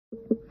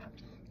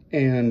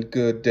And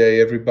good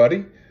day,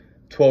 everybody.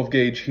 12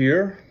 gauge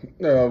here,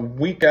 a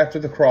week after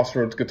the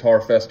Crossroads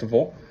Guitar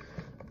Festival.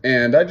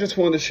 And I just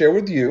wanted to share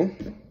with you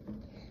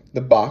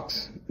the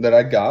box that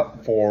I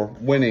got for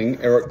winning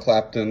Eric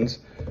Clapton's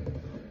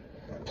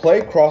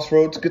Play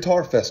Crossroads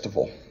Guitar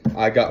Festival.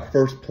 I got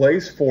first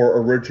place for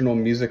original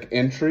music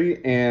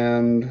entry,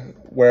 and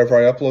wherever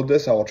I upload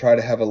this, I will try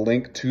to have a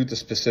link to the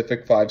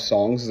specific 5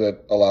 songs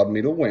that allowed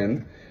me to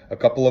win, a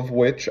couple of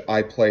which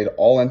I played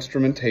all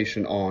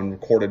instrumentation on,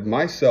 recorded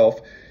myself,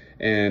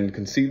 and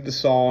conceived the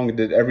song,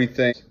 did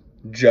everything,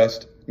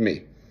 just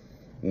me.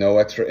 No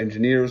extra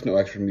engineers, no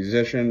extra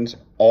musicians,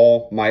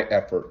 all my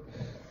effort.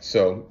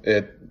 So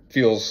it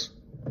feels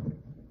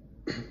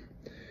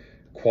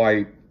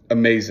quite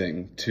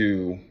amazing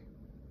to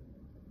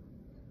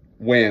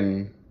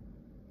win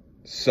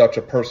such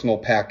a personal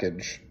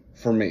package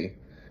for me,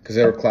 because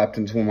Eric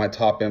Clapton's one of my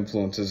top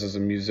influences as a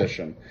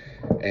musician,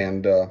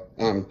 and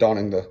I'm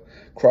donning the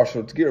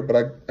Crossroads gear,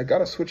 but I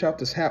gotta switch out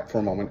this hat for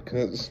a moment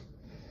because,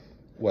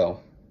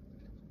 well,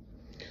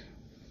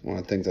 one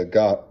of the things I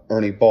got,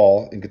 Ernie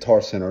Ball and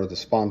Guitar Center, the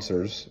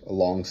sponsors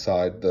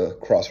alongside the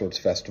Crossroads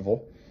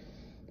Festival,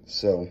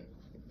 so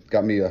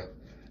got me a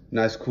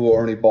nice cool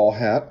Ernie Ball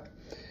hat.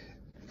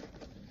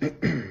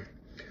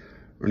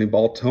 Ernie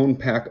Ball tone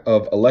pack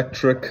of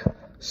electric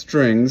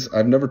strings.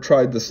 I've never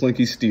tried the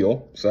Slinky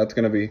Steel, so that's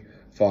going to be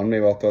fun.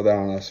 Maybe I'll throw that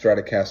on a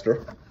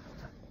Stratocaster.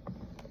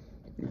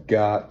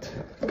 Got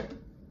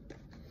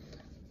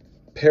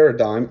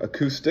Paradigm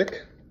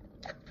acoustic.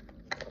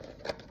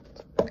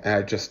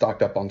 I just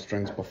stocked up on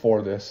strings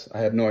before this. I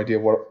had no idea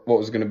what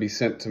was going to be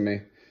sent to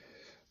me.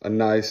 A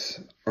nice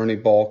Ernie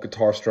Ball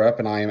guitar strap,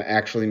 and I am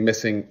actually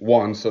missing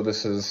one, so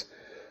this is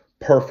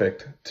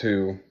perfect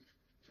to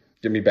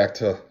get me back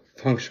to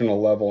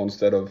functional level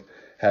instead of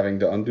having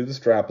to undo the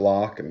strap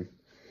lock and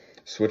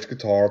switch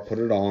guitar, put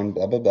it on,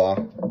 blah, blah, blah.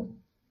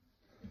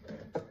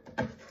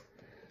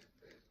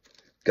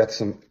 Got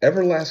some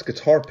Everlast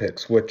guitar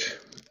picks, which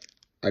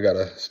I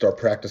gotta start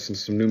practicing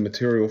some new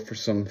material for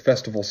some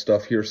festival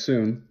stuff here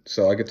soon.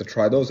 So I get to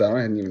try those out.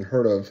 I hadn't even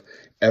heard of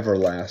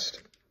Everlast.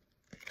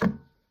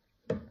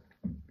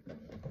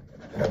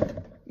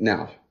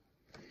 Now,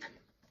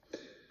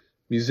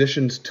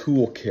 musician's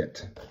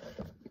toolkit.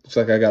 Looks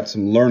like I got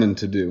some learning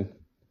to do.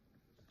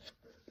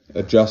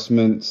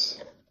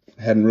 Adjustments.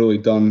 Hadn't really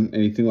done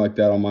anything like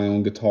that on my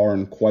own guitar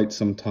in quite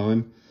some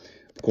time.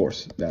 Of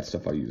course, that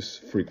stuff I use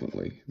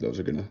frequently. Those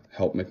are going to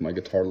help make my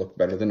guitar look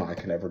better than I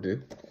can ever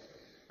do.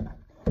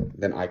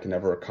 Than I can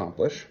ever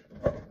accomplish.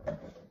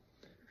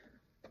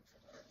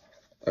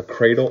 A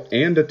cradle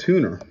and a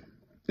tuner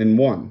in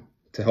one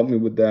to help me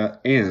with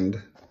that,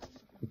 and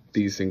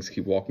these things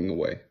keep walking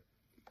away.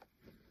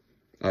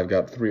 I've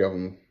got 3 of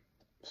them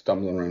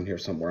stumbling around here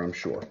somewhere, I'm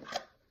sure.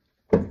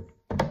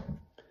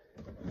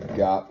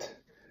 Got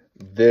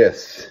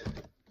this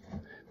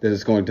that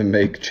is going to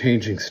make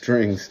changing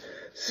strings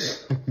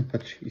so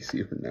much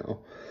easier now.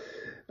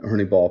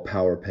 Ernie Ball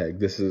power peg.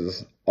 This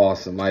is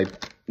awesome.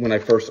 When I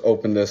first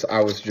opened this,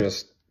 I was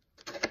just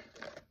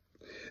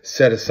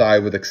set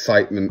aside with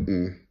excitement,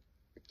 and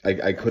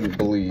I couldn't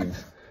believe,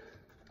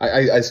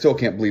 I still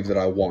can't believe that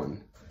I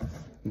won,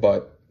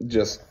 but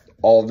just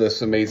all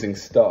this amazing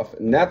stuff.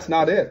 And that's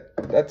not it.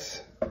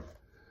 That's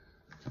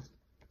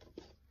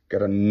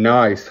got a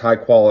nice high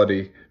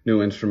quality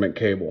new instrument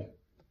cable.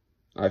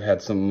 I've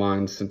had some of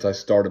mine since I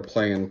started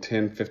playing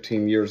 10,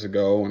 15 years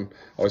ago, and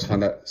I always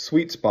find that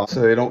sweet spot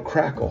so they don't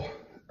crackle.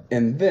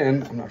 And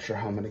then, I'm not sure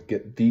how I'm going to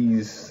get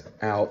these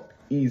out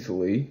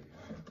easily.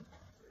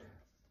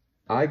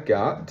 I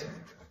got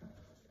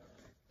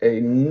a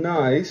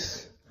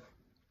nice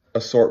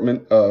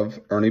assortment of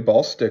Ernie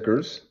Ball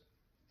stickers.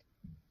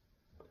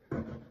 A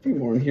few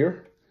more in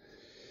here.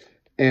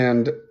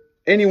 And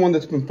anyone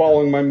that's been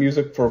following my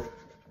music for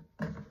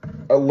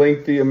a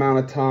lengthy amount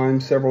of time,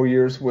 several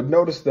years, would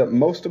notice that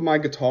most of my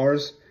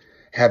guitars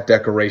have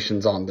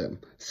decorations on them.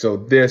 So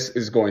this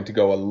is going to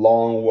go a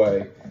long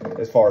way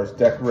as far as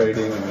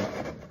decorating and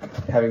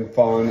having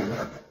fun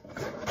and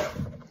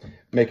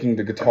making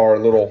the guitar a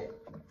little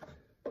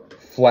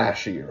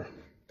flashier.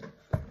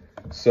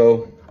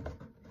 So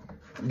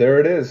there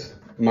it is,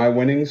 my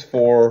winnings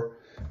for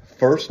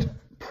first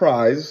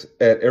prize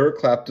at Eric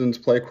Clapton's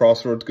Play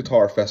Crossroads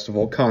Guitar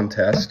Festival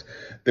contest.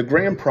 The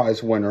grand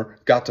prize winner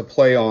got to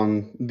play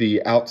on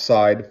the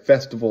outside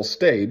festival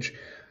stage.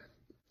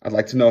 I'd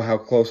like to know how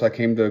close I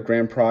came to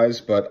grand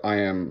prize, but I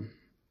am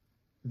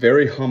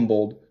very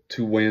humbled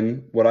to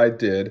win what I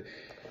did,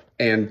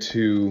 and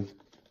to,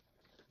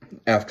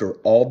 after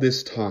all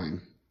this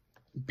time,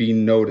 be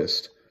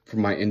noticed for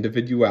my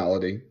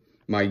individuality,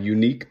 my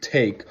unique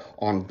take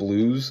on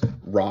blues,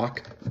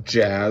 rock,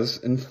 jazz,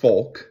 and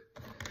folk,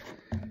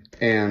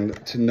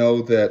 and to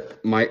know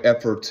that my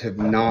efforts have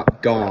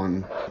not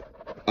gone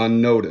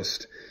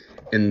unnoticed,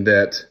 and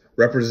that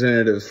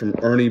representatives from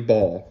Ernie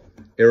Ball,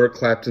 Eric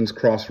Clapton's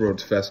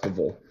Crossroads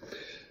Festival,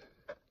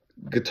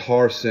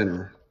 Guitar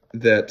Center,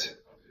 that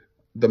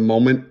the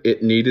moment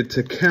it needed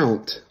to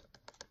count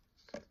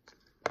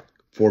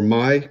for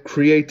my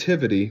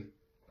creativity,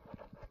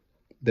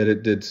 that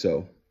it did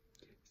so.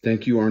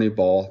 Thank you, Ernie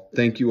Ball.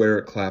 Thank you,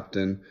 Eric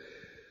Clapton.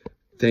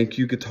 Thank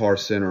you, Guitar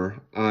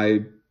Center.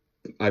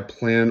 I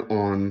plan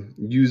on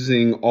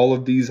using all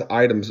of these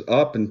items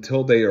up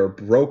until they are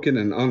broken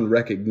and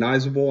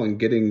unrecognizable and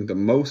getting the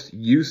most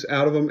use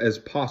out of them as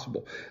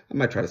possible. I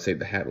might try to save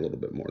the hat a little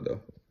bit more,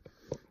 though.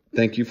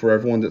 Thank you for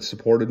everyone that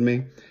supported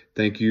me.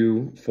 Thank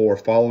you for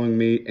following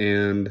me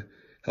and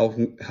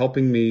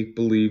helping me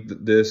believe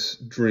that this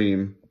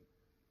dream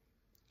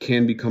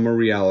can become a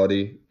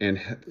reality. And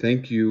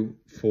thank you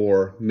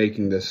for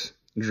making this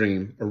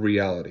dream a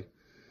reality.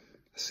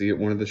 See you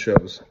at one of the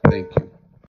shows. Thank you.